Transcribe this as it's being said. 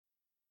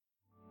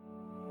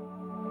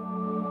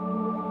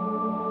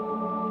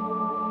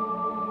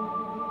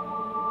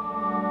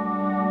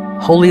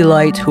Holy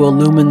light who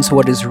illumines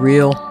what is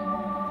real,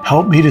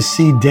 help me to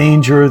see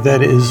danger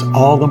that is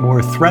all the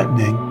more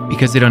threatening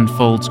because it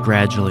unfolds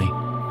gradually.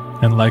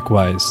 And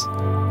likewise,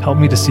 help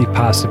me to see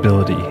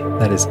possibility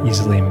that is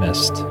easily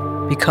missed,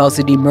 because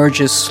it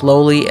emerges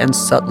slowly and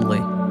subtly.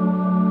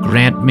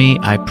 Grant me,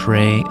 I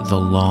pray, the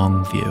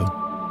long view.